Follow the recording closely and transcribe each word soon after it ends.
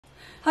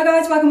Hi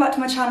guys, welcome back to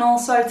my channel.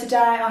 So today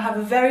I have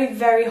a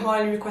very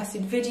highly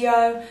requested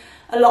video.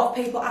 A lot of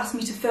people asked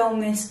me to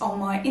film this on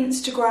my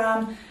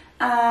Instagram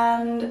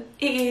and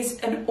it is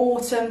an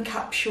autumn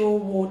capsule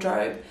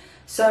wardrobe.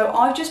 So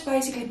I've just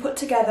basically put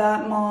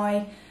together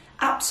my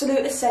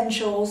absolute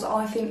essentials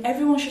I think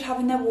everyone should have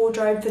in their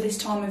wardrobe for this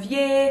time of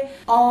year.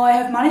 I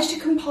have managed to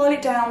compile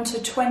it down to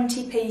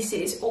 20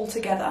 pieces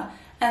altogether,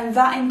 and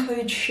that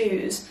includes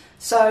shoes.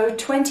 So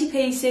 20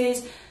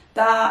 pieces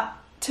that,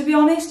 to be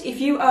honest,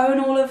 if you own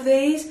all of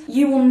these,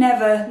 you will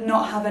never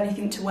not have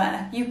anything to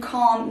wear. You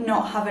can't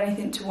not have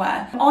anything to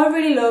wear. I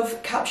really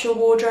love capsule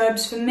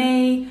wardrobes. For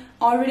me,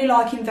 I really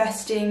like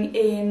investing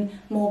in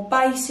more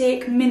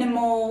basic,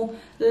 minimal,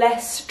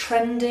 less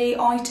trendy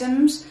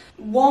items.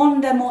 One,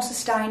 they're more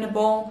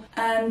sustainable,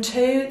 and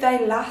two,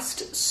 they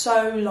last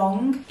so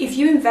long. If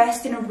you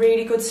invest in a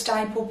really good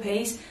staple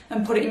piece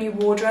and put it in your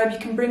wardrobe, you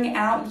can bring it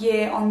out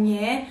year on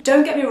year.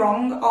 Don't get me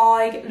wrong,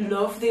 I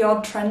love the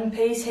odd trend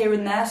piece here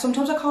and there.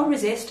 Sometimes I can't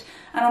resist,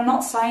 and I'm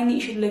not saying that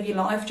you should live your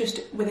life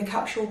just with a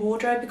capsule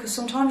wardrobe, because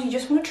sometimes you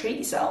just want to treat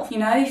yourself. You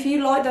know, if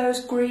you like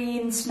those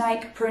green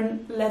snake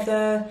print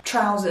leather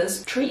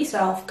trousers, treat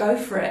yourself, go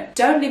for it.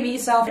 Don't limit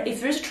yourself. If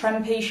there is a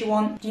trend piece you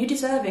want, you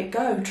deserve it,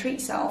 go, treat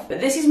yourself.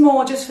 But this is more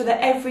just for the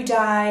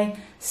everyday,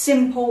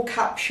 simple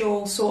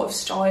capsule sort of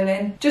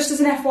styling. Just as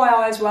an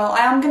FYI as well, I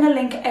am going to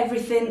link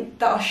everything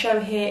that I show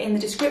here in the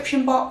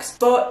description box,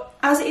 but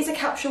as it is a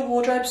capsule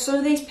wardrobe, some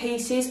of these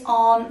pieces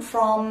aren't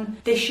from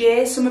this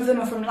year, some of them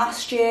are from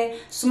last year,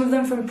 some of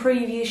them from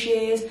previous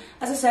years.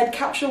 As I said,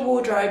 capsule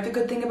wardrobe, the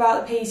good thing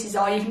about the pieces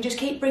are you can just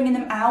keep bringing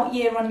them out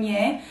year on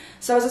year.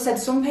 So as I said,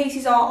 some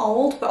pieces are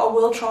old, but I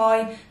will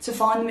try to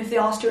find them if they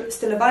are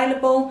still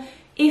available.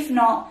 If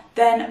not,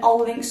 then I'll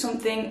link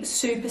something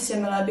super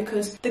similar,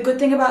 because the good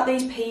thing about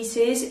these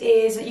pieces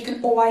is that you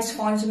can always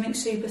find something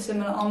super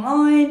similar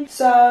online.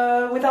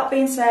 So with that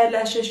being said,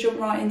 let's just jump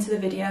right into the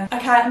video.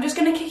 Okay, I'm just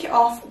going to kick it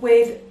off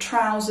with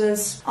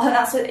trousers. I think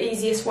that's the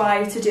easiest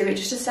way to do it,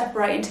 just to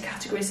separate into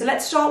categories. So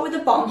let's start with the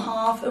bottom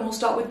half and we'll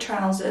start with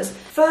trousers.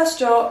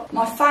 First up,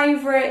 my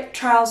favourite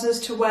trousers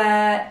to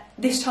wear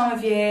this time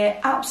of year,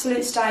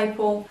 absolute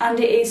staple, and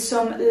it is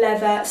some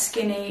leather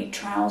skinny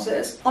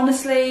trousers.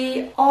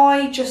 Honestly,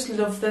 I just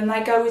love them.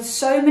 They go with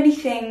so many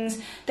things.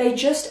 They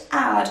just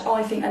add,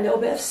 I think, a little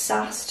bit of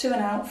sass to an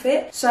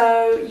outfit.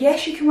 So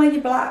yes, you can wear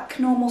your black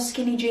normal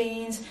skinny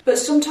jeans, but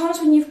sometimes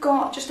when you've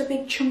got just a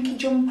big chunky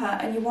jumper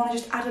and you want to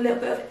just add a little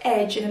bit of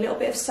edge and a little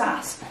bit of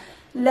sass,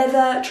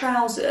 leather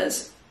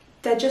trousers,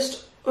 they're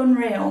just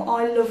unreal.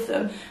 I love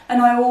them, and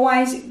I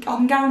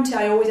can guarantee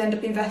I always end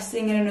up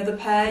investing in another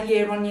pair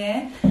year on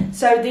year.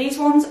 So these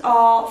ones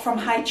are from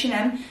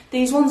H&M.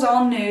 These ones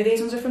are new. These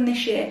ones are from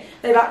this year.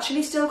 They've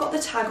actually still got the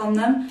tag on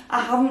them.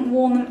 I haven't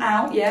worn them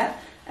out yet.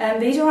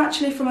 These are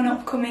actually from an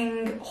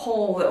upcoming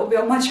haul that will be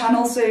on my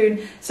channel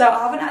soon. So I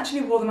haven't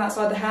actually worn them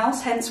outside the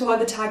house, hence why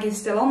the tag is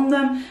still on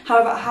them.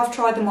 However, I have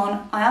tried them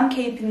on. I am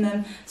keeping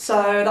them,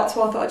 so that's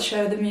why I thought I'd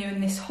show them you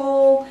in this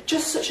haul.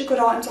 Just such a good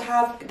item to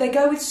have. They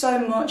go with so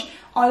much.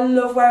 I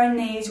love wearing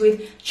these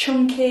with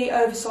chunky,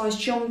 oversized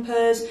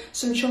jumpers,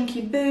 some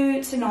chunky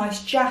boots, a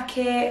nice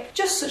jacket.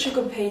 Just such a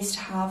good piece to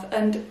have,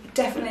 and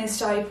definitely a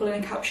staple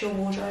in a capsule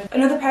wardrobe.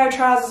 Another pair of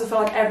trousers I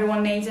feel like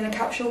everyone needs in a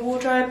capsule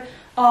wardrobe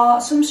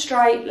are some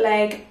straight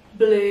leg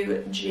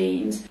blue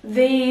jeans.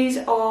 These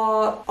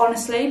are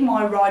honestly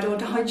my ride or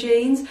die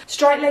jeans.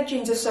 Straight leg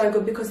jeans are so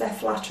good because they're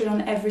flattering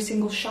on every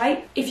single shape.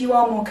 If you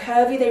are more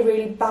curvy, they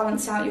really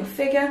balance out your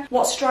figure.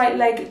 What straight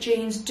leg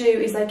jeans do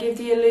is they give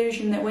the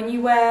illusion that when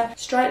you wear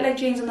straight leg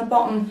jeans on the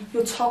bottom,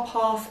 your top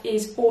half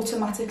is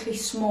automatically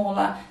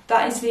smaller.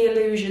 That is the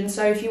illusion.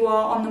 So if you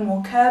are on the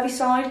more curvy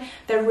side,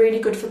 they're really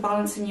good for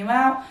balancing you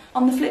out.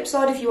 On the flip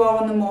side, if you are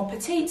on the more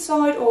petite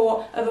side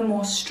or of a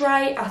more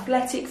straight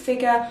athletic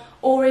figure,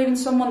 or even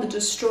someone that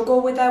does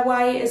struggle with their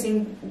weight, as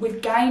in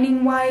with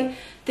gaining weight,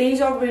 these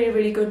are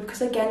really good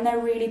because again, they're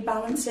really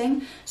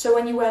balancing. So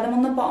when you wear them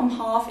on the bottom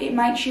half, it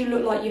makes you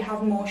look like you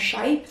have more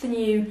shape than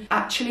you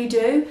actually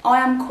do. I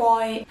am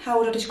quite, how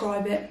would I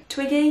describe it,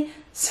 twiggy.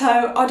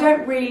 So I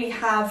don't really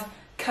have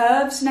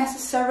curves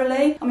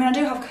necessarily. I mean, I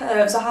do have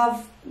curves. I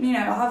have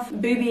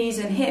boobies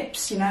and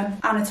hips, you know,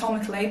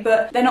 anatomically,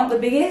 but they're not the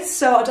biggest,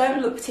 so I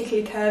don't look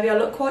particularly curvy. I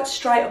look quite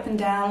straight up and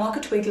down, like a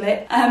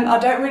twiglet. I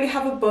don't really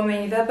have a bum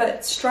either,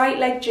 but straight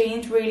leg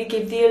jeans really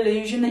give the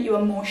illusion that you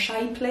are more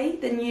shapely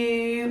than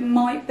you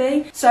might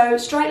be. So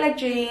straight leg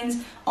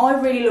jeans, I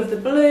really love the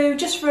blue,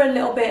 just for a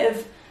little bit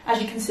of, as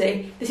you can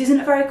see, this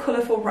isn't a very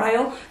colourful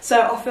rail,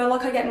 so I feel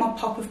like I get my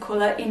pop of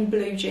colour in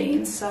blue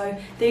jeans. So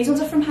these ones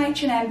are from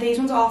H&M, these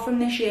ones are from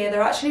this year.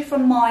 They're actually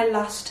from my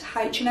last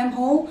H&M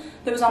haul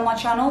that was on my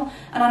channel,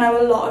 and I know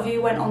a lot of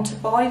you went on to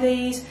buy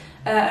these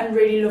and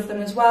really love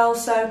them as well.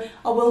 So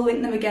I will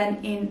link them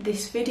again in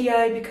this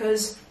video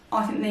because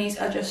I think these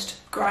are just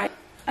great.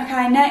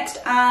 Okay, next,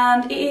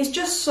 and it is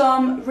just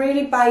some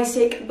really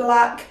basic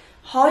black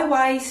high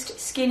waist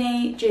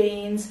skinny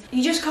jeans.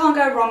 You just can't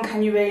go wrong,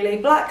 can you really?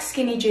 Black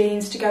skinny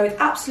jeans to go with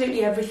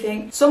absolutely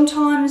everything.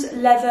 Sometimes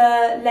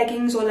leather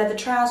leggings or leather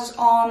trousers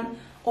on.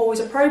 always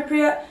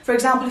appropriate. For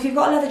example, if you've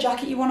got a leather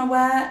jacket you want to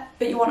wear,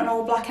 but you want an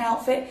all black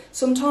outfit,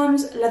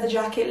 sometimes leather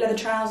jacket, leather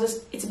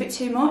trousers, it's a bit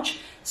too much.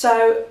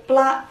 So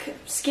black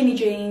skinny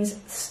jeans,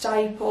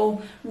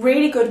 staple,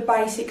 really good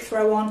basic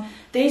throw on.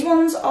 These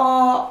ones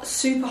are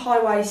super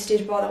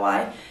high-waisted, by the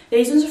way.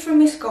 These ones are from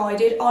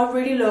Misguided. I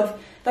really love.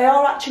 They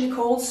are actually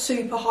called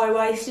super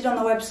high-waisted on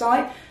the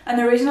website, and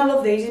the reason I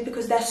love these is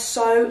because they're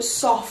so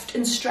soft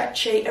and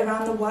stretchy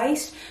around the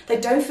waist. They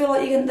don't feel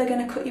like they're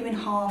going to cut you in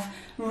half.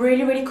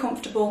 Really, really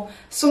comfortable.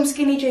 Some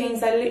skinny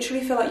jeans, they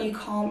literally feel like you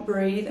can't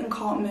breathe and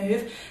can't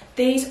move.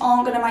 These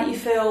aren't going to make you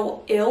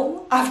feel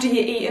ill after you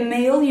eat a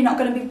meal. You're not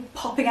going to be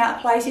popping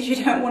out places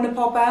you don't want to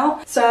pop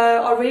out. So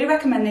I really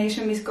recommend these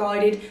from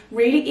Misguided.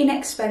 Really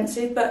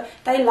inexpensive, but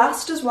they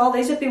last as well.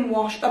 These have been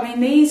washed. I mean, I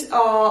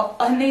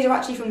think these are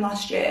actually from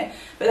last year,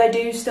 but they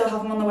do still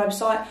have them on the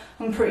website.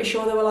 I'm pretty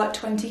sure they were like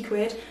 20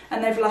 quid,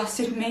 and they've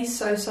lasted me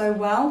so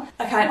well.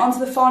 Okay, on to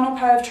the final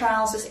pair of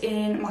trousers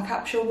in my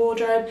capsule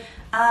wardrobe,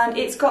 and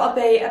it's got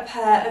to be a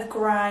pair of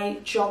grey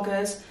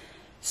joggers.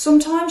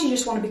 Sometimes you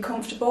just want to be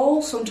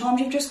comfortable,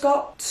 sometimes you've just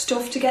got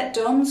stuff to get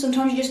done,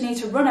 sometimes you just need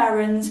to run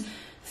errands,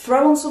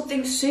 throw on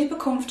something super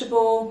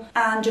comfortable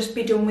and just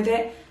be done with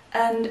it.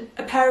 And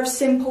a pair of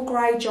simple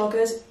grey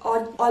joggers,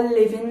 I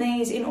live in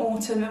these in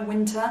autumn and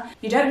winter.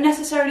 You don't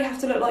necessarily have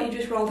to look like you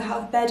just rolled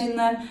out of bed in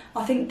them.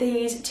 I think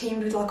these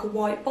teamed with like a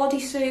white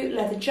bodysuit,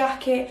 leather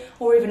jacket,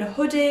 or even a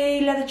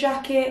hoodie, leather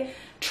jacket,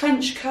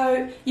 trench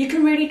coat. You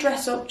can really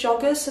dress up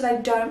joggers so they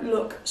don't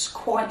look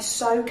quite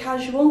so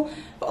casual,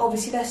 but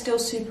obviously they're still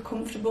super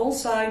comfortable,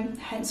 so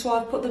hence why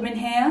I've put them in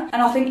here.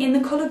 And I think in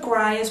the colour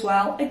grey as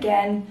well,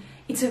 again,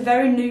 it's a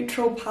very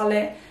neutral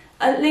palette.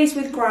 At least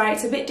with grey,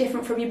 it's a bit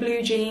different from your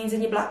blue jeans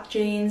and your black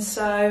jeans,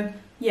 so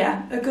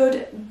yeah, a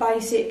good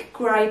basic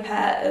grey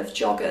pair of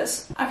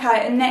joggers.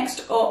 Okay, and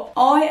next up,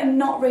 I am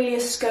not really a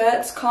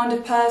skirts kind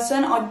of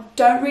person. I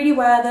don't really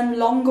wear them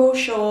long or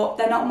short,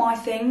 they're not my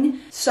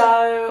thing.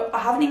 So I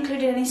haven't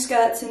included any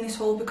skirts in this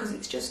haul because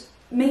it's just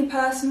me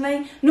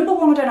personally. Number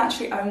one, I don't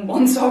actually own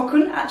one, so I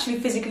couldn't actually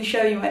physically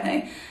show you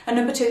any. And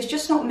number two, it's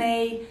just not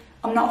me,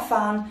 I'm not a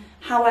fan.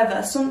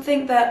 However,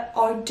 something that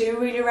I do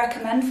really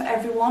recommend for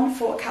everyone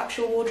for a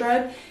capsule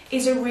wardrobe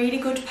is a really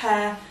good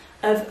pair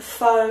of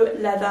faux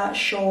leather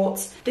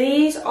shorts.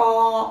 These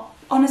are,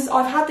 honestly,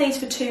 I've had these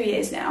for 2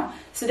 years now.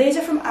 So these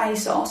are from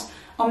ASOS.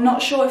 I'm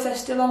not sure if they're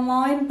still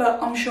online,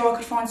 but I'm sure I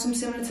could find some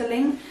similar to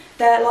link.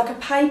 They're like a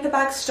paper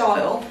bag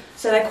style,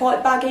 so they're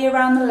quite baggy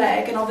around the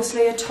leg and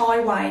obviously a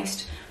tie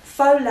waist.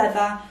 Faux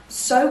leather,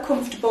 so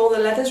comfortable, the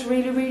leather's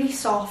really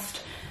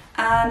soft.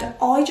 And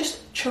I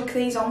just chuck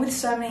these on with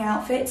so many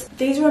outfits.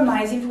 These are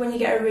amazing for when you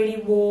get a really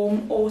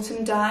warm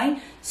autumn day.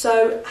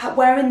 So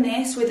wearing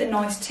this with a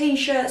nice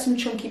t-shirt, some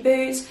chunky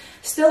boots,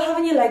 still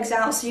having your legs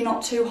out so you're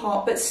not too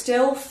hot, but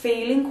still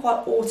feeling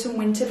quite autumn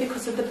winter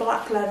because of the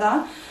black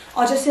leather.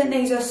 I just think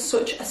these are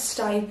such a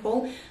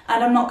staple,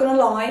 and I'm not gonna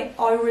lie,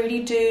 I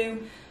really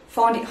do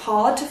find it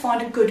hard to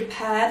find a good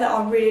pair that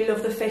I really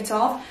love the fit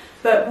of,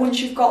 but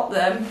once you've got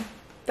them,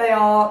 they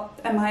are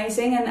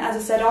amazing. And as I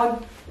said, I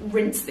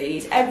rinse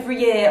these every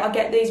year. I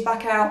get these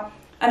back out,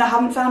 and I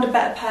haven't found a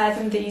better pair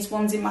than these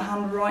ones in my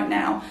hand right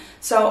now.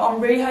 So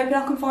I'm really hoping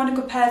I can find a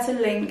good pair to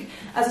link.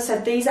 As I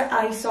said, these are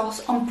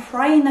ASOS. I'm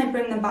praying they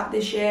bring them back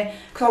this year,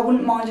 because I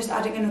wouldn't mind just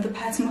adding another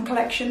pair to my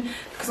collection,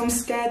 because I'm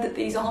scared that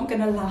these aren't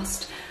going to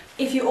last.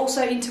 If you're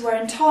also into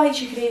wearing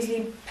tights, you could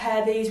easily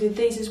pair these with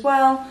these as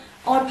well.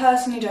 I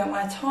personally don't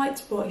wear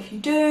tights, but if you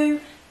do,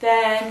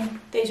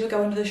 then these will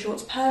go under the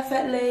shorts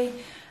perfectly.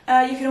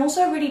 You can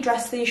also really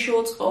dress these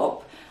shorts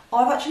up.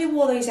 I've actually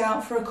wore these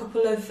out for a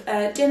couple of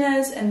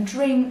dinners and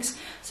drinks,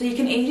 so you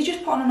can either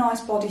just put on a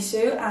nice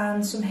bodysuit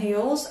and some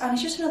heels, and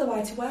it's just another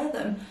way to wear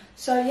them.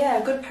 So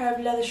yeah, a good pair of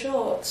leather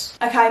shorts.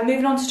 Okay,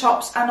 moving on to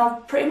tops, and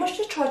I've pretty much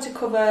just tried to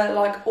cover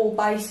like all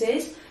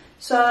bases.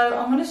 So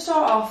I'm going to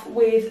start off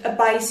with a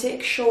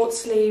basic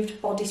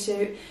short-sleeved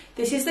bodysuit.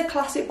 This is the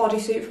classic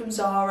bodysuit from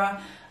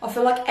Zara. I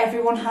feel like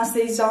everyone has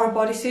these Zara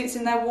bodysuits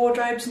in their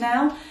wardrobes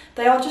now.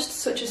 They are just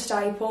such a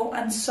staple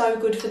and so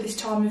good for this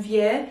time of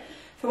year.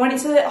 For when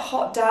it's a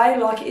hot day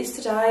like it is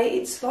today,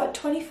 it's like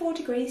 24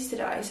 degrees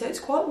today, so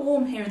it's quite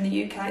warm here in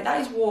the UK. That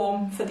is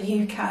warm for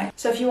the UK.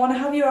 So if you want to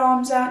have your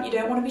arms out, you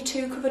don't want to be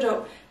too covered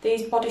up,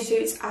 these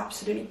bodysuits are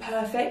absolutely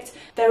perfect.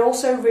 They're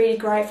also really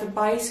great for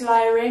base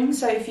layering,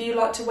 so if you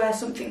like to wear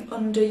something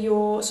under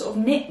your sort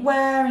of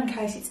knitwear in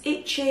case it's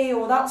itchy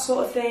or that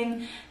sort of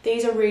thing,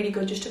 these are really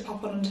good just to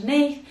pop on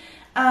underneath.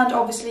 And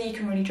obviously you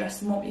can really dress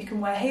them up, you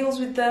can wear heels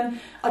with them.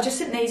 I just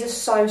think these are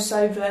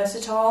so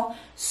versatile,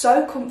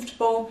 so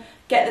comfortable.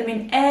 Get them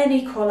in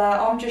any colour.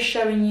 I'm just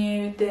showing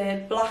you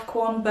the black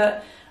one,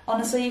 but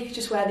honestly you could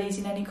just wear these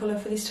in any colour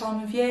for this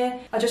time of year.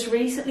 I just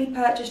recently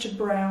purchased a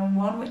brown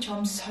one, which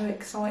I'm so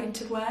excited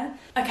to wear.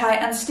 Okay,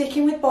 and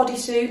sticking with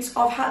bodysuits,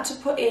 I've had to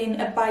put in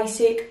a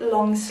basic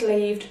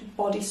long-sleeved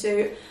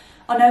bodysuit.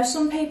 I know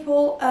some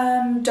people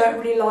don't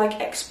really like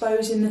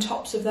exposing the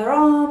tops of their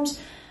arms,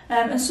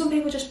 and some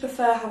people just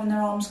prefer having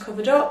their arms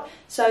covered up,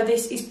 so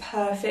this is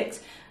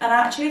perfect. And I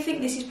actually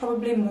think this is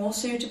probably more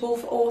suitable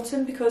for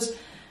autumn, because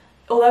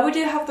although we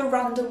do have the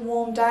random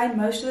warm day,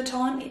 most of the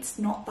time it's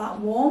not that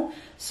warm.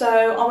 So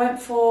I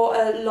went for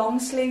a long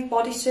sleeve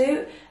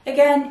bodysuit.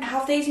 Again,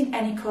 have these in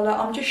any colour.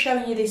 I'm just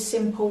showing you this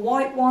simple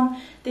white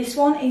one. This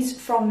one is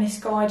from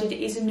Misguided.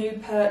 It is a new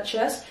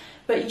purchase,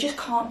 but you just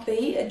can't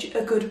beat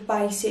a good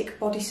basic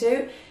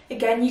bodysuit.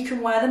 Again, you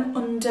can wear them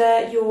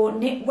under your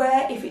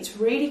knitwear if it's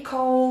really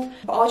cold,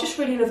 but I just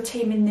really love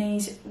teaming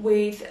these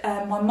with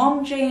my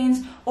mom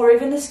jeans or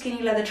even the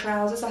skinny leather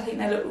trousers. I think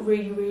they look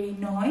really, really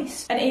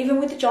nice. And even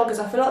with the joggers,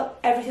 I feel like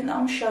everything that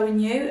I'm showing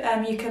you,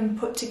 you can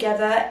put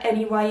together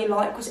any way you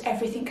like, because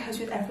everything goes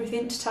with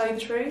everything, to tell you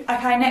the truth.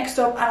 Okay, next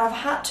up, and I've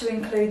had to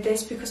include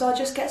this because I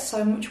just get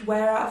so much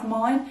wear out of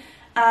mine,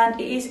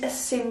 and it is a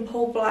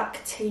simple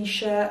black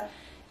t-shirt.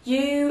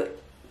 You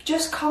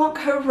just can't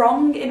go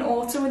wrong in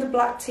autumn with a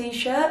black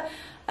t-shirt.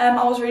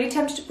 I was really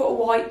tempted to put a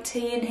white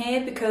tee in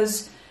here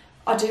because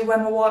I do wear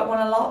my white one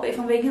a lot, but if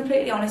I'm being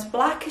completely honest,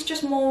 black is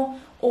just more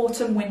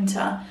autumn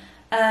winter.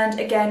 And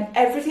again,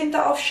 everything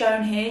that I've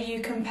shown here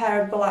you can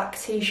pair a black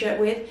t-shirt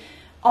with.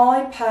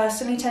 I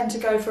personally tend to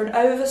go for an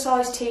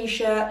oversized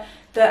t-shirt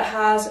that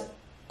has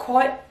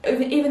quite,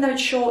 even though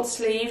it's short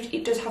sleeved,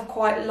 it does have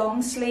quite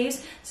long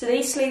sleeves. So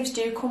these sleeves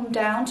do come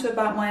down to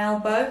about my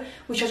elbow,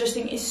 which I just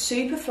think is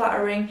super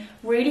flattering,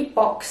 really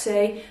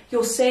boxy.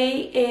 You'll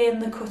see in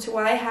the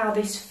cutaway how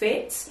this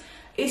fits.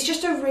 It's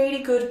just a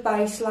really good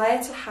base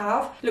layer to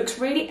have. Looks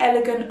really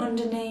elegant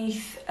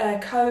underneath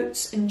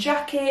coats and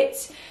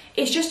jackets.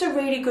 It's just a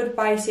really good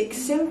basic,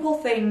 simple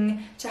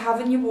thing to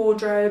have in your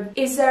wardrobe.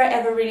 Is there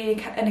ever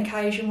really an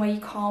occasion where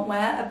you can't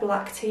wear a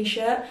black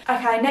t-shirt?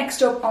 Okay,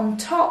 next up on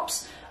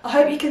tops. I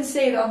hope you can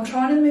see that I'm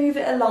trying to move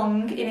it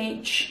along in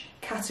each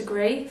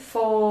category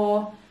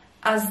for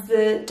as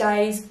the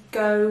days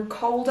go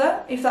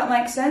colder, if that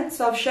makes sense.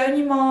 So I've shown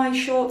you my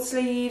short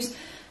sleeves,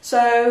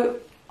 so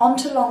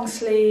onto long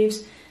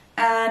sleeves,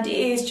 and it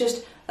is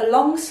just a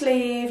long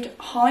sleeved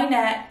high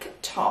neck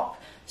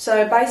top.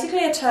 So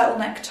basically a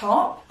turtleneck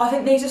top. I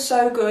think these are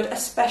so good,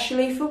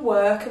 especially for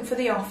work and for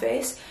the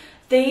office.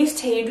 These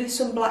teamed with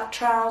some black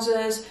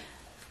trousers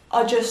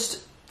are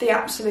just the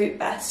absolute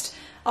best.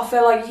 I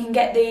feel like you can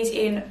get these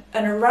in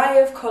an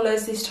array of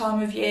colours this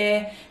time of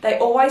year. They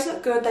always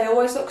look good, they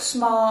always look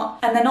smart,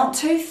 and they're not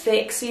too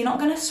thick, so you're not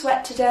going to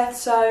sweat to death.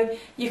 So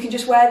you can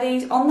just wear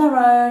these on their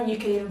own. You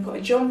can even put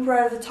a jumper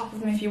over the top of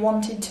them if you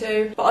wanted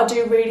to, but I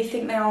do really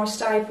think they are a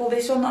staple.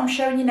 This one that I'm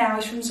showing you now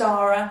is from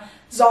Zara.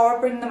 Zara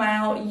bring them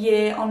out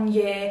year on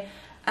year,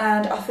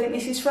 and I think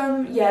this is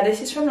from, yeah,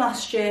 this is from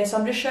last year. So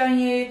I'm just showing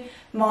you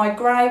my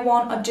grey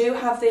one. I do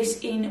have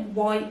this in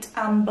white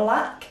and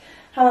black.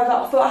 However,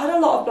 I thought I had a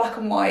lot of black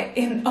and white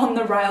on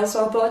the rail,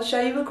 so I thought I'd show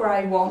you a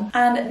grey one.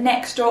 And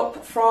next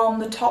up from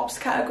the tops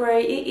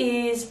category, it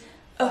is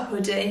a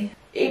hoodie.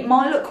 It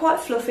might look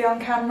quite fluffy on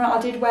camera. I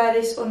did wear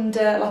this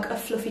under like a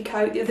fluffy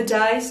coat the other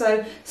day,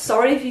 so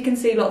sorry if you can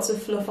see lots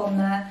of fluff on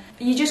there.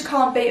 You just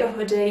can't beat a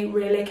hoodie,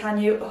 really,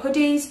 can you?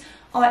 Hoodies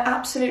I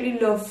absolutely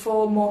love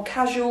for more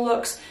casual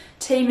looks,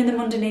 teaming them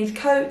underneath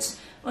coats,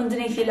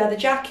 underneath your leather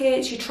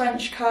jackets, your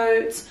trench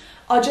coats.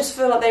 I just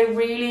feel like they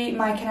really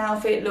make an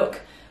outfit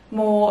look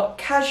more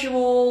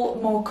casual,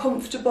 more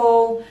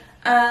comfortable,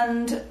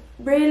 and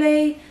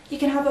really you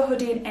can have a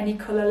hoodie in any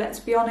colour, let's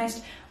be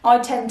honest. I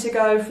tend to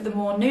go for the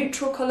more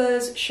neutral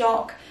colours,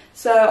 shock,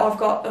 so I've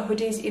got the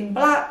hoodies in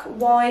black,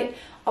 white.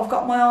 I've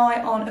got my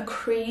eye on a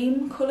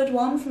cream coloured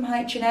one from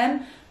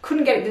H&M.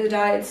 Couldn't get it the other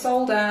day, it's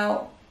sold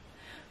out,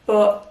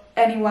 but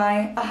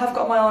anyway, I have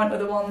got my eye on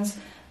other ones.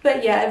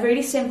 But yeah, a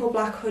really simple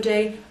black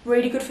hoodie,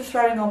 really good for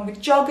throwing on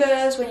with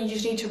joggers when you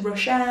just need to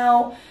rush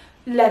out.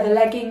 Leather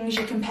leggings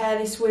you can pair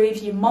this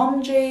with, your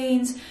mom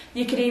jeans,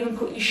 you could even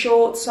put your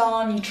shorts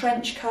on, your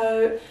trench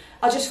coat.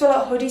 I just feel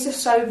like hoodies are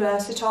so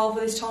versatile for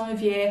this time of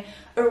year,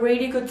 a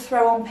really good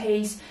throw on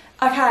piece.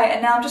 Okay,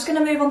 and now I'm just going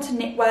to move on to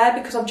knitwear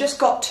because I've just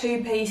got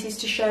two pieces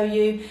to show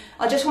you.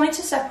 I just wanted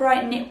to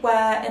separate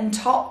knitwear and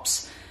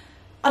tops.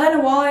 I don't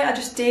know why, I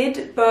just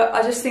did, but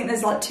I just think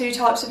there's like two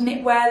types of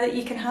knitwear that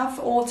you can have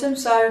for autumn,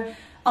 so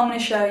I'm going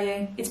to show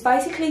you. It's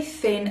basically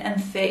thin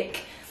and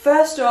thick.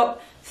 First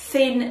up,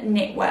 thin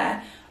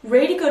knitwear.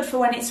 Really good for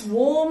when it's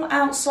warm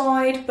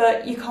outside,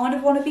 but you kind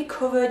of want to be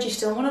covered, you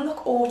still want to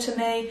look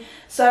autumny.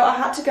 So I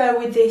had to go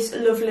with this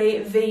lovely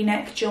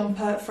V-neck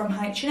jumper from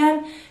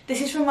H&M.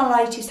 This is from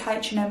my latest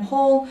H&M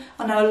haul.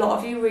 I know a lot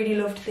of you really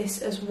loved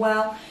this as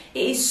well.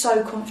 It is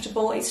so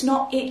comfortable, it's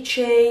not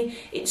itchy,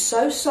 it's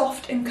so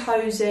soft and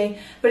cosy,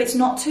 but it's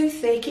not too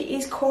thick. It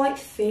is quite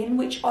thin,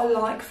 which I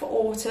like for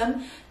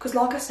autumn, because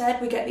like I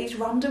said, we get these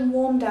random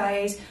warm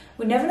days.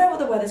 We never know what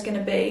the weather's going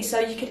to be, so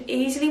you could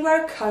easily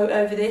wear a coat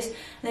over this,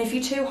 and if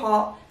you're too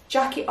hot,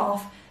 jacket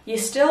off. You're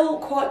still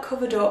quite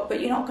covered up,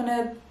 but you're not going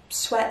to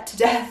sweat to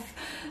death.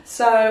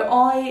 So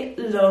I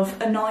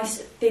love a nice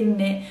thin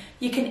knit.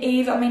 You can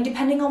even, I mean,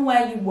 depending on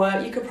where you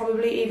work, you could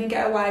probably even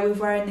get away with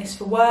wearing this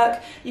for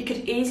work. You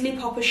could easily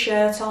pop a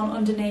shirt on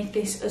underneath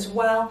this as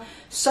well.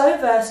 So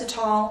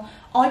versatile.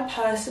 I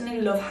personally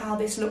love how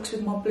this looks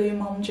with my blue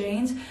mom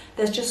jeans.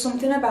 There's just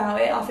something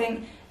about it. I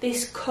think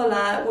this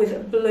colour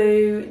with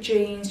blue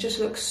jeans just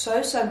looks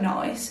so, so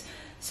nice.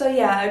 So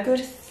yeah, a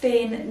good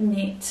thin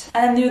knit.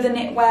 And then the other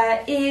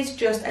knitwear is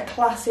just a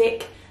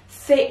classic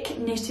thick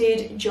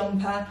knitted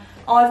jumper.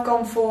 I've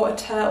gone for a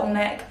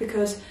turtleneck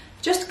because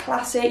just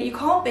classic, you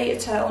can't beat a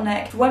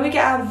turtleneck. When we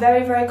get our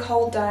very, very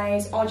cold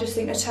days, I just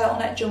think a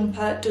turtleneck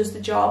jumper does the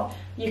job.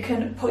 You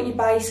can put your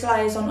base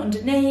layers on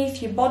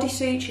underneath, your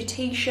bodysuits, your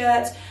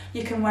t-shirts,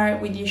 you can wear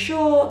it with your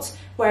shorts,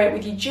 wear it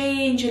with your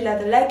jeans, your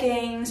leather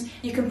leggings,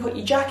 you can put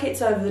your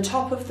jackets over the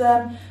top of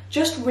them.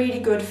 Just really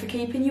good for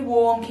keeping you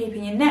warm,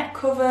 keeping your neck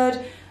covered.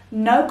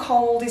 No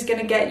cold is going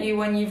to get you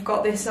when you've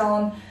got this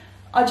on.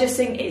 I just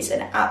think it's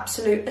an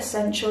absolute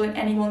essential in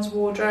anyone's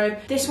wardrobe.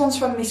 This one's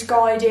from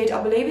Misguided.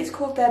 I believe it's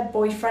called their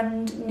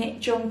boyfriend knit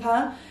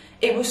jumper.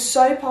 It was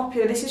so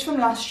popular. This is from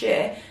last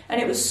year,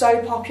 and it was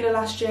so popular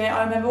last year.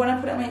 I remember when I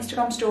put it on my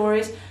Instagram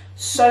stories,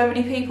 so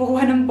many people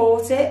went and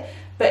bought it,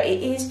 but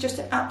it is just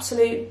an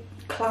absolute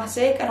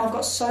classic, and I've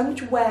got so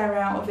much wear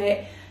out of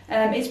it.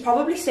 It's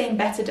probably seen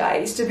better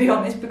days, to be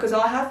honest, because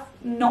I have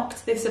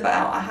knocked this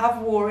about. I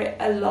have wore it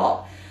a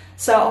lot.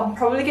 So I'm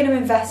probably going to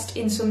invest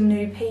in some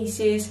new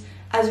pieces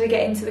as we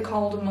get into the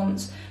colder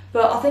months.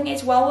 But I think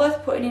it's well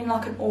worth putting in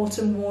like an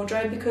autumn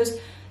wardrobe, because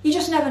you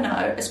just never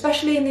know,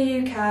 especially in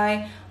the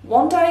UK.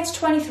 One day it's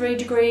 23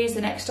 degrees,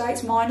 the next day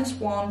it's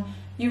 -1.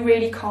 You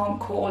really can't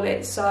call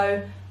it,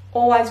 so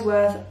always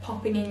worth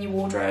popping in your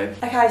wardrobe.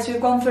 Okay, so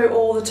we've gone through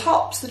all the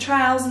tops, the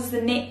trousers,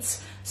 the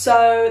knits,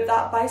 so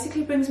that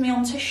basically brings me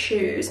on to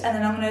shoes, and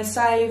then I'm going to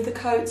save the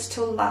coats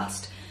till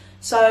last.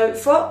 So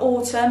for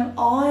autumn,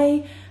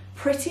 I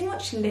pretty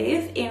much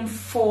live in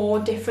 4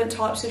 different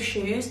types of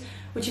shoes,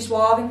 which is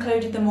why I've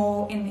included them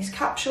all in this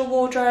capsule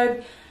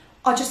wardrobe.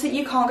 I just think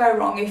you can't go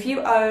wrong. If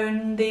you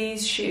own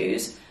these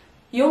shoes,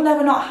 you'll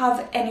never not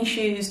have any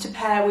shoes to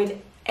pair with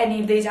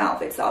any of these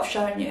outfits that I've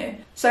shown you.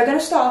 So I'm going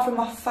to start off with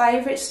my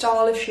favourite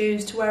style of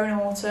shoes to wear in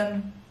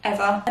autumn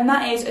ever, and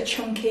that is a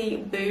chunky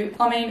boot.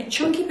 I mean,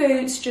 chunky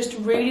boots just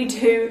really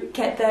do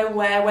get their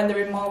wear when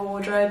they're in my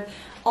wardrobe.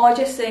 I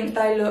just think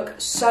they look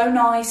so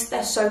nice,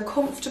 they're so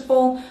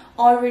comfortable.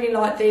 I really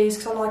like these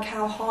because I like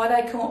how high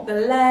they come up the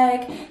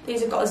leg.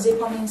 These have got a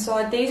zip on the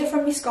inside. These are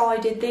from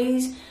Misguided.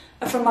 These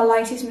are from my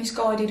latest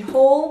Misguided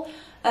haul.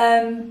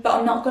 But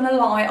I'm not going to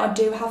lie, I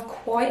do have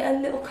quite a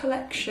little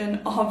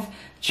collection of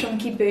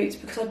chunky boots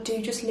because I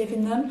do just live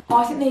in them.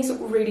 I think these look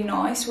really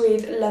nice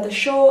with leather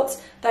shorts.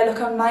 They look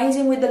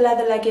amazing with the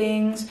leather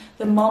leggings,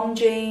 the mom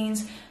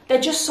jeans. They're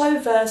just so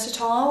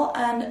versatile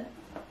and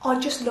I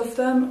just love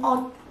them.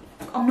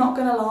 I'm not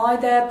going to lie,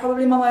 they're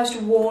probably my most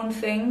worn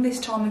thing this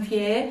time of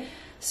year.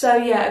 So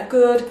yeah, a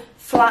good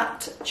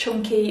flat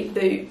chunky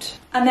boot.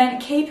 And then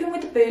keeping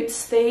with the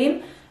boots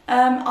theme,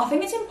 I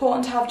think it's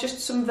important to have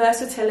just some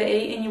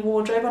versatility in your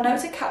wardrobe. I know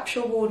it's a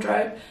capsule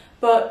wardrobe,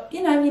 but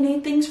you know, you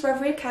need things for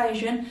every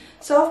occasion.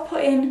 So I've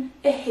put in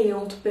a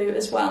heeled boot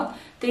as well.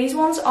 These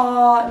ones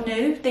are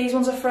new. These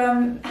ones are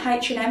from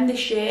H&M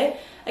this year.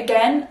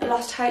 Again,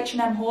 last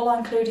H&M haul I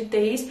included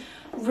these.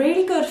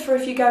 Really good for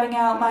if you're going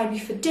out maybe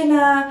for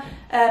dinner,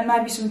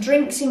 maybe some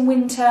drinks in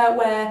winter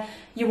where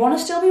you want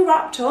to still be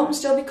wrapped up and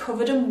still be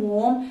covered and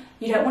warm.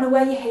 You don't want to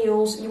wear your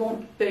heels, you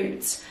want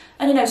boots.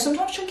 And you know,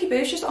 sometimes chunky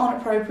boots just aren't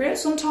appropriate.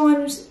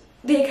 Sometimes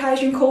the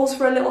occasion calls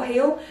for a little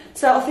heel.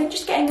 So I think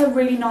just getting a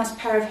really nice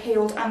pair of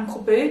heeled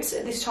ankle boots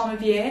at this time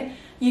of year,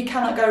 you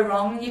cannot go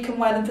wrong. You can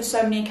wear them for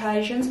so many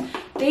occasions.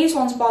 These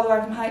ones, by the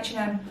way, from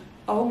H&M,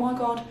 oh my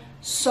god,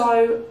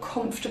 so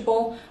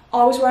comfortable.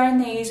 I was wearing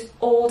these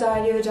all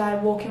day the other day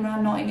walking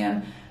around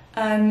Nottingham,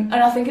 and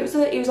I think it was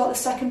like the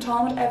second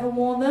time I'd ever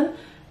worn them,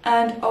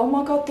 and oh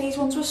my god, these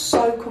ones were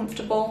so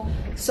comfortable.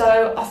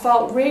 So I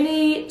felt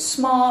really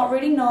smart,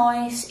 really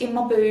nice in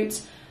my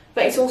boots,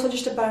 but it's also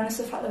just a bonus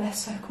the fact that they're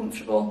so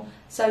comfortable.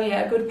 So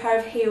yeah, a good pair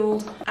of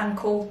heeled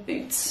ankle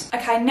boots.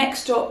 Okay,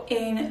 next up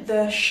in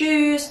the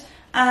shoes,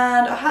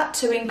 and I had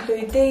to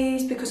include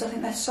these because I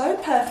think they're so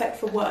perfect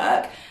for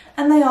work,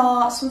 and they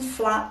are some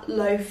flat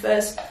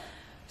loafers.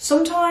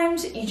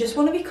 Sometimes you just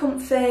want to be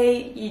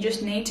comfy, you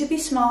just need to be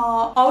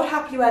smart. I would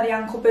happily wear the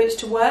ankle boots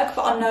to work,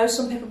 but I know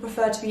some people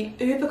prefer to be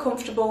uber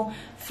comfortable,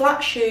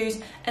 flat shoes,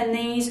 and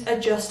these are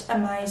just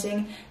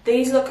amazing.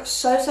 These look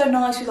so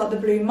nice with like the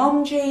blue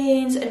mom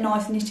jeans, a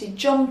nice knitted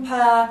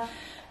jumper,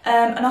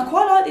 and I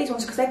quite like these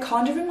ones because they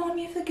kind of remind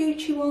me of the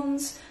Gucci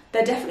ones.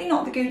 They're definitely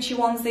not the Gucci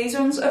ones, these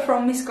ones are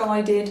from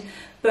Misguided,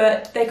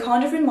 but they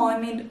kind of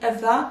remind me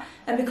of that.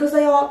 And because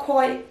they are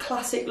quite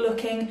classic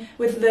looking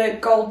with the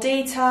gold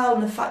detail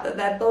and the fact that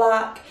they're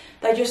black,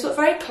 they just look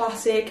very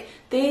classic.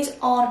 These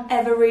aren't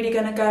ever really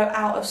going to go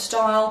out of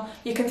style.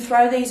 You can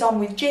throw these on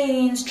with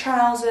jeans,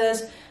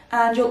 trousers,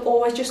 and you'll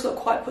always just look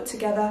quite put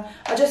together.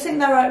 I just think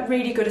they're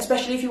really good,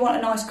 especially if you want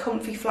a nice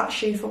comfy flat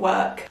shoe for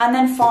work. And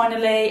then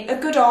finally, a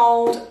good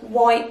old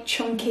white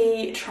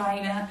chunky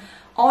trainer.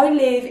 I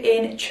live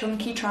in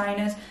chunky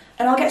trainers,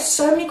 and I get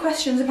so many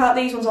questions about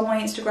these ones on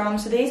my Instagram.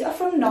 So these are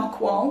from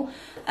Knockwall.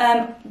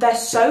 They're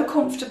so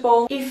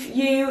comfortable. If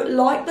you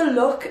like the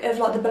look of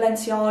like the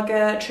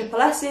Balenciaga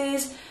Triple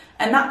S's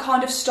and that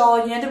kind of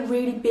style, you know, the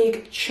really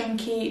big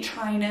chunky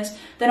trainers,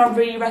 then I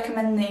really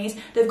recommend these.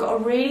 They've got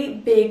a really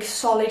big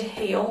solid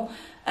heel.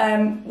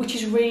 which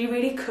is really,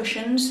 really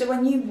cushioned. So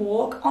when you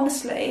walk,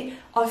 honestly,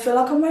 I feel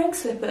like I'm wearing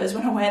slippers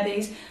when I wear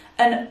these.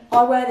 And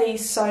I wear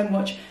these so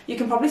much. You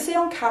can probably see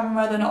on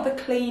camera, they're not the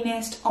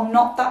cleanest. I'm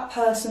not that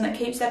person that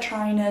keeps their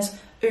trainers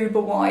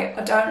uber white.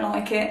 I don't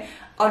like it.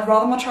 I'd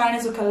rather my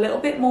trainers look a little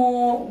bit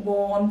more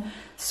worn.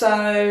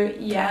 So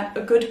yeah,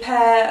 a good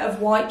pair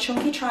of white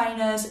chunky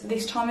trainers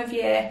this time of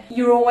year.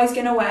 You're always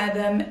going to wear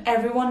them.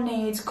 Everyone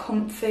needs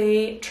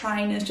comfy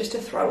trainers just to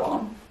throw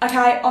on.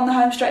 Okay, on the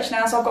home stretch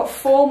now. So I've got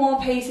 4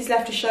 more pieces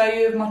left to show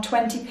you of my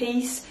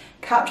 20-piece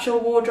capsule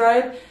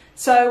wardrobe.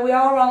 So we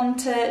are on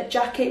to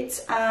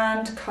jackets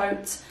and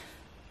coats.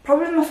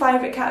 Probably my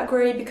favourite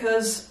category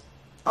because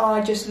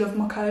I just love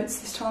my coats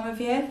this time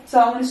of year. So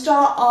I'm going to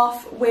start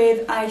off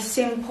with a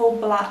simple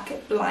black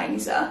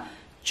blazer.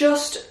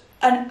 Just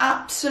an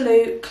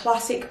absolute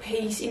classic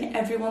piece in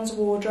everyone's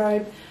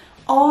wardrobe.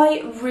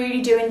 I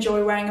really do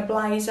enjoy wearing a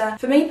blazer.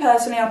 For me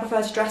personally, I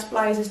prefer to dress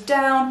blazers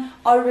down.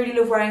 I really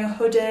love wearing a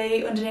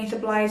hoodie underneath a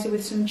blazer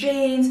with some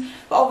jeans,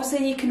 but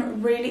obviously you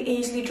can really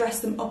easily dress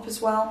them up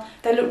as well.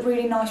 They look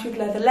really nice with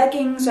leather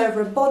leggings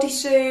over a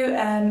bodysuit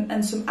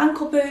and some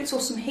ankle boots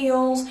or some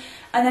heels,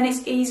 and then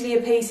it's easily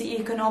a piece that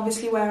you can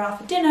obviously wear out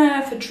for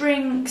dinner, for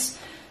drinks.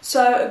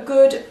 So a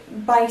good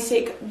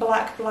basic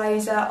black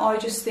blazer I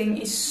just think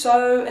is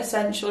so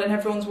essential in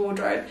everyone's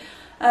wardrobe.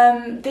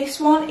 This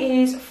one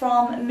is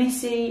from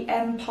Missy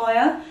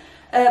Empire.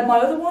 My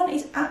other one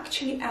is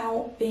actually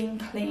out being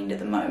cleaned at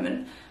the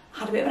moment.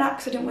 I had a bit of an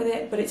accident with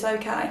it, but it's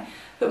okay.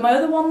 But my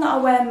other one that I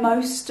wear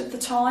most of the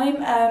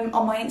time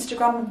on my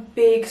Instagram, a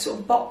big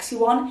sort of boxy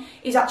one,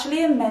 is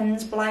actually a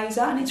men's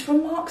blazer, and it's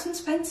from Marks and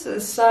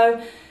Spencer's.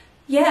 So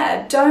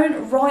yeah,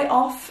 don't write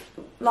off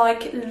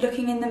like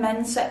looking in the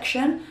men's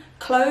section.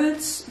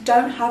 Clothes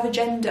don't have a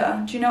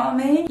gender, do you know what I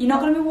mean? You're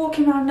not going to be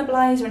walking around in a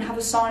blazer and have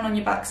a sign on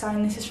your back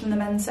saying this is from the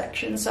men's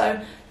section. So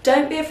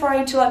don't be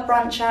afraid to like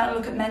branch out and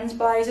look at men's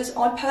blazers.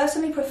 I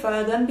personally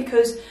prefer them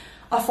because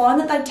I find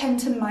that they tend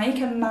to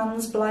make a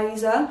man's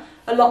blazer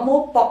a lot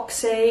more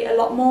boxy, a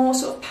lot more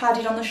sort of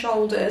padded on the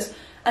shoulders,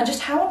 and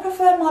just how I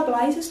prefer my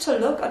blazers to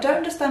look. I don't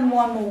understand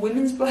why more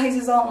women's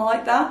blazers aren't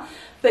like that.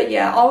 But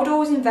yeah, I would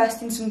always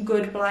invest in some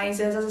good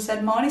blazers. As I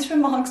said, mine is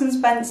from Marks and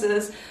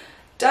Spencer's.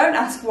 Don't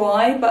ask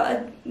why,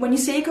 but when you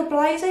see a good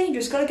blazer, you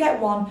just got to get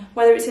one.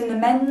 Whether it's in the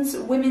men's,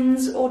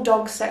 women's or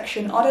dogs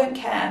section, I don't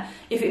care.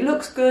 If it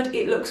looks good,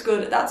 it looks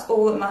good. That's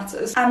all that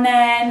matters. And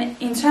then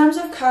in terms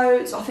of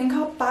coats, I think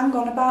I bang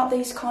on about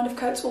these kind of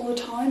coats all the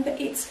time,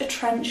 but it's a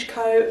trench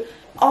coat.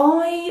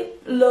 I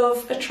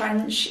love a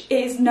trench.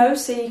 It is no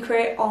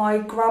secret. I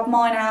grab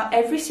mine out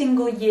every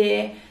single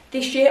year.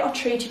 This year I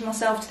treated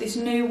myself to this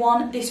new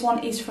one. This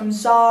one is from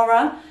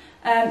Zara.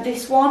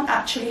 This one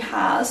actually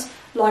has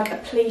like a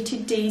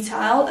pleated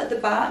detail at the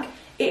back.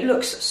 It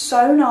looks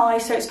so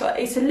nice. So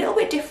it's a little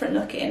bit different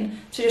looking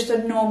to just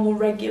a normal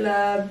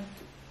regular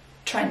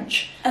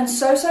trench, and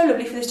so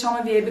lovely for this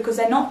time of year because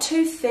they're not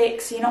too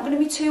thick, so you're not going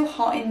to be too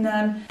hot in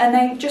them, and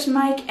they just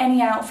make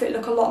any outfit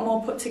look a lot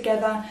more put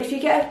together. If you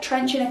get a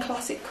trench in a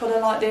classic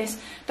colour like this,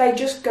 they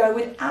just go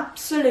with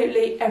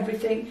absolutely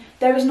everything.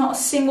 There is not a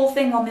single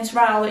thing on this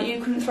rail that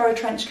you couldn't throw a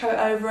trench coat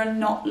over and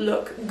not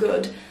look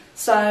good.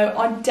 So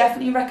I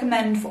definitely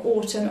recommend for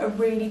autumn a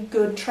really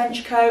good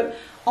trench coat.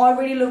 I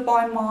really love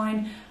buying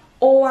mine,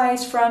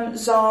 always from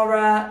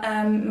Zara,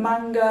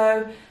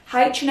 Mango.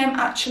 H&M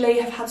actually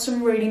have had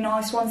some really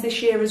nice ones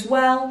this year as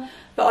well,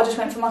 but I just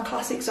went for my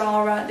classic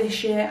Zara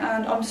this year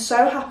and I'm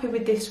so happy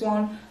with this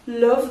one.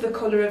 Love the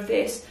colour of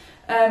this.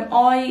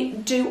 I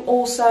do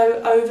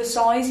also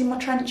oversize in my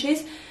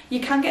trenches. You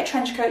can get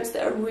trench coats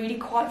that are really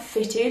quite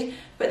fitted,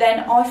 but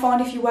then I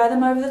find if you wear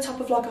them over the top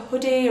of like a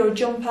hoodie or a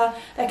jumper,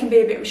 they can be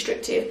a bit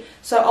restrictive.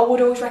 So I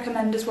would always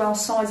recommend as well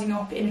sizing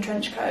up in a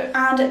trench coat.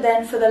 And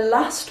then for the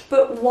last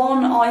but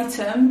one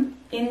item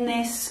in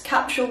this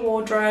capsule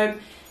wardrobe,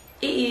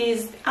 it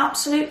is the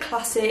absolute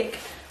classic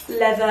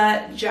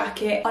leather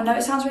jacket. I know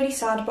it sounds really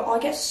sad, but I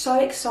get so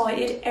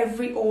excited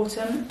every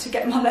autumn to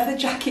get my leather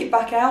jacket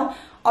back out.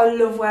 I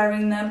love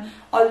wearing them.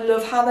 I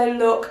love how they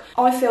look.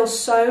 I feel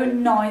so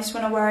nice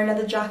when I wear a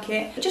leather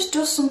jacket. It just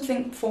does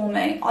something for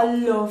me. I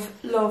love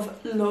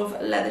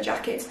leather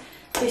jackets.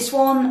 This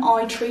one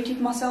I treated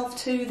myself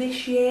to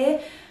this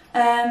year.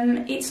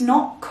 It's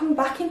not come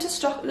back into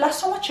stock.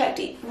 Last time I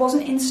checked, it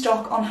wasn't in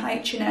stock on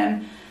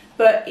H&M,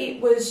 but it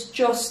was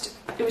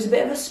a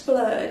bit of a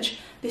splurge.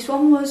 This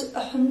one was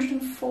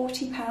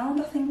 £140,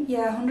 I think.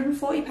 Yeah,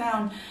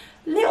 £140.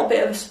 Little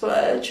bit of a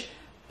splurge,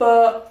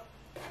 but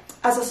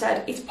as I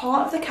said, it's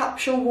part of the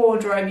capsule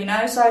wardrobe, you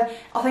know, so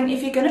I think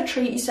if you're going to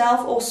treat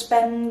yourself or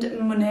spend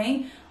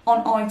money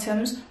on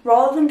items,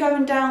 rather than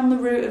going down the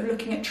route of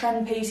looking at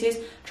trend pieces,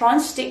 try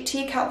and stick to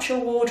your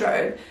capsule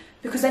wardrobe,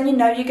 because then you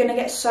know you're going to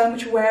get so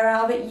much wear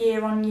out of it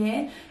year on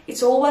year.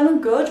 It's all well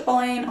and good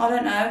buying, I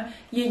don't know,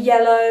 your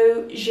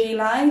yellow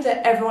gilet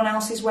that everyone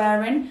else is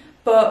wearing,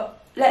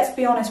 but let's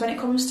be honest, when it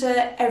comes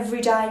to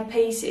everyday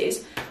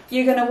pieces,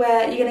 you're going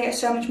to get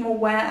so much more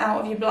wear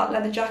out of your black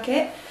leather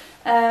jacket.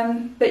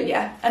 But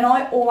yeah, and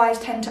I always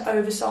tend to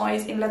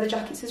oversize in leather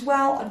jackets as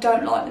well. I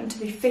don't like them to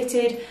be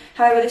fitted.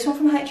 However, this one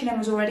from H&M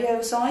was already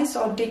oversized,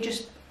 so I did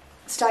just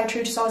stay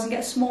true to size and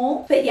get a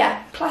small. But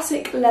yeah,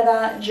 classic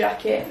leather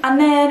jacket. And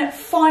then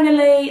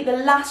finally, the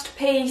last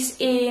piece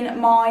in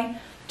my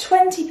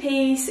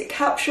 20-piece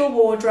capsule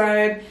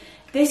wardrobe.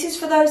 This is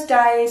for those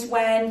days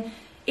when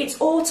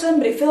it's autumn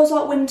but it feels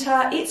like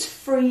winter, it's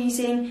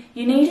freezing,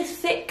 you need a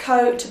thick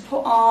coat to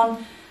put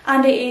on,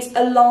 and it is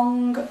a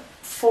long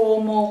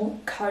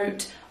formal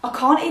coat. I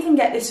can't even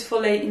get this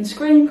fully in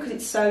screen because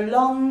it's so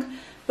long,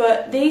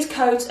 but these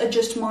coats are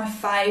just my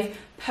fave.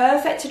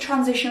 Perfect to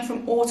transition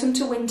from autumn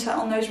to winter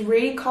on those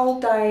really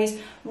cold days.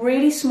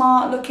 Really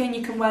smart looking,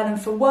 you can wear them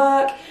for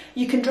work,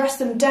 you can dress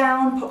them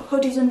down, put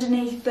hoodies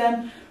underneath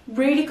them.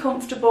 Really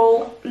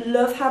comfortable,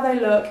 love how they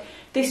look.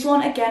 This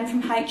one again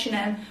from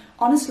H&M.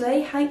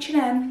 Honestly,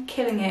 H&M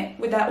killing it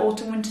with their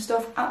autumn winter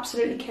stuff,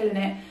 absolutely killing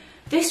it.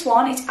 This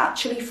one is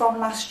actually from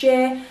last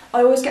year.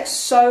 I always get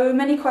so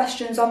many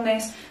questions on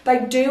this.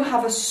 They do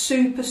have a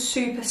super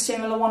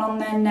similar one on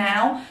there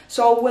now,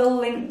 so I will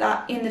link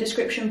that in the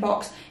description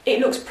box. It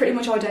looks pretty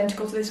much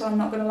identical to this one, I'm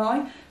not going to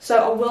lie,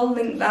 so I will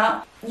link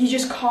that. You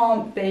just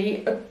can't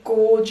beat a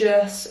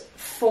gorgeous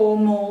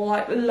formal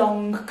like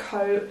long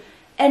coat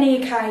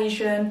any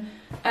occasion,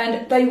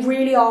 and they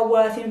really are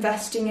worth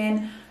investing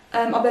in.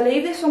 I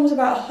believe this one was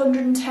about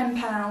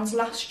 £110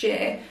 last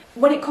year.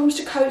 When it comes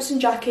to coats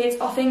and jackets,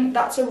 I think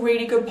that's a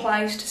really good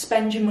place to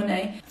spend your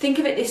money. Think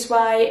of it this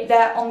way,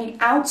 they're on the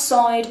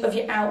outside of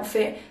your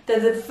outfit. They're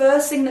the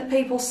first thing that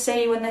people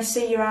see when they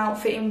see your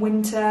outfit in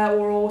winter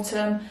or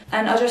autumn,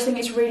 and I just think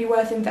it's really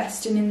worth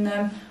investing in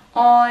them.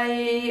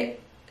 I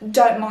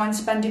don't mind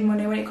spending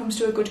money when it comes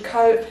to a good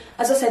coat.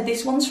 As I said,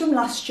 this one's from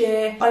last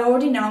year. I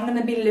already know I'm going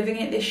to be living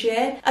it this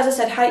year. As I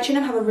said,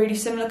 H&M have a really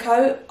similar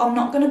coat. I'm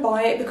not going to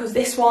buy it because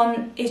this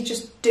one is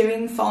just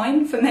doing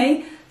fine for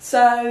me.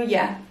 So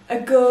yeah, a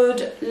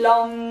good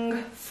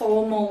long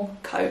formal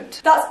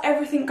coat. That's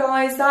everything,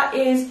 guys. That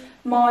is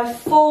my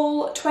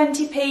full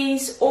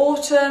 20-piece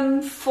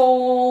autumn,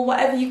 fall,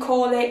 whatever you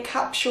call it,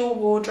 capsule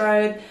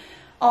wardrobe.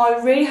 I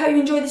really hope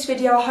you enjoyed this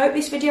video. I hope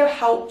this video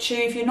helped you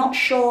if you're not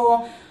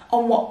sure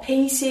on what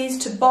pieces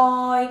to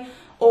buy,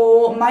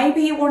 or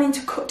maybe you're wanting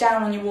to cut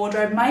down on your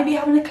wardrobe, maybe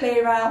you're having a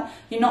clear out,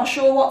 you're not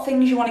sure what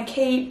things you want to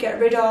keep, get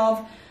rid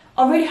of.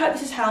 I really hope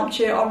this has helped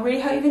you. I really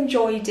hope you've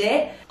enjoyed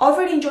it. I've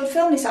really enjoyed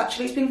filming this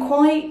actually. It's been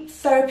quite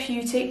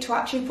therapeutic to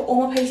actually put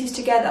all my pieces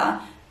together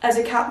as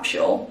a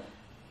capsule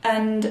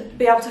and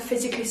be able to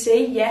physically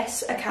see,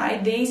 yes,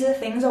 okay, these are the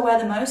things I wear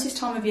the most this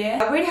time of year.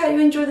 I really hope you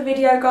enjoyed the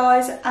video,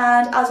 guys,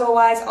 and as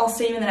always, I'll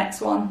see you in the next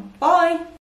one. Bye!